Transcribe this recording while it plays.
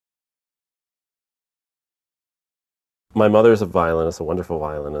My mother's a violinist, a wonderful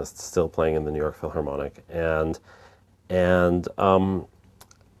violinist, still playing in the New York Philharmonic, and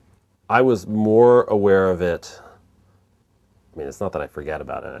I was more aware of it. I mean, it's not that I forget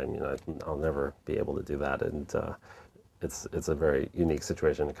about it. I mean, I'll never be able to do that, and it's a very unique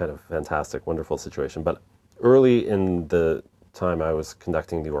situation, a kind of fantastic, wonderful situation. But early in the time I was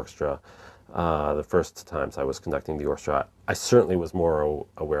conducting the orchestra, the first times I was conducting the orchestra, I certainly was more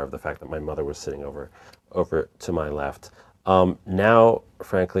aware of the fact that my mother was sitting over to my left. Now,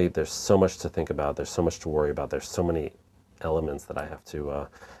 frankly, there's so much to think about. There's so much to worry about. There's so many elements that I have to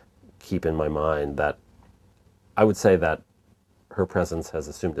keep in my mind that I would say that her presence has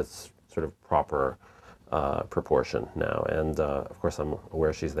assumed its sort of proper proportion now. And of course, I'm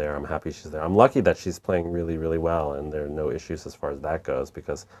aware she's there. I'm happy she's there. I'm lucky that she's playing really, really well, and there are no issues as far as that goes,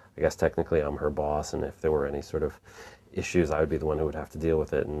 because I guess technically I'm her boss, and if there were any sort of issues, I would be the one who would have to deal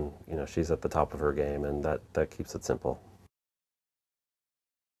with it. And she's at the top of her game, and that keeps it simple.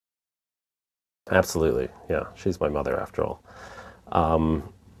 Absolutely, yeah. She's my mother after all.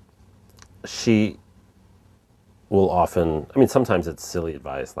 Um, she will often, I mean, sometimes it's silly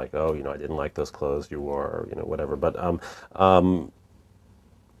advice like, oh, I didn't like those clothes you wore, or, whatever. But um,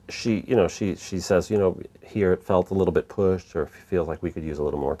 she says, here it felt a little bit pushed, or feels like we could use a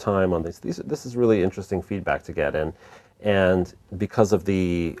little more time on this. This is really interesting feedback to get. And because of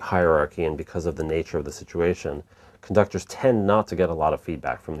the hierarchy and because of the nature of the situation, conductors tend not to get a lot of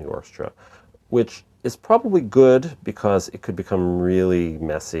feedback from the orchestra, which is probably good because it could become really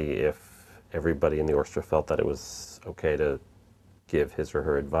messy if everybody in the orchestra felt that it was okay to give his or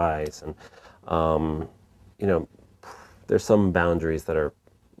her advice. And, you know, there's some boundaries that are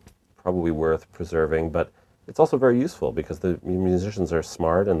probably worth preserving, but it's also very useful because the musicians are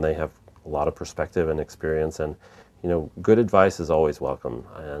smart and they have a lot of perspective and experience, and good advice is always welcome.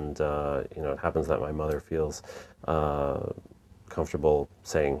 And it happens that my mother feels comfortable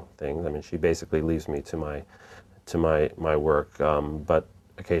saying things. I mean, she basically leaves me to my work, but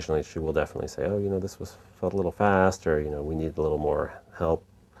occasionally she will definitely say, "Oh, this was felt a little fast," or "We need a little more help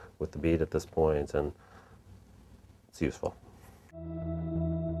with the beat at this point," and it's useful.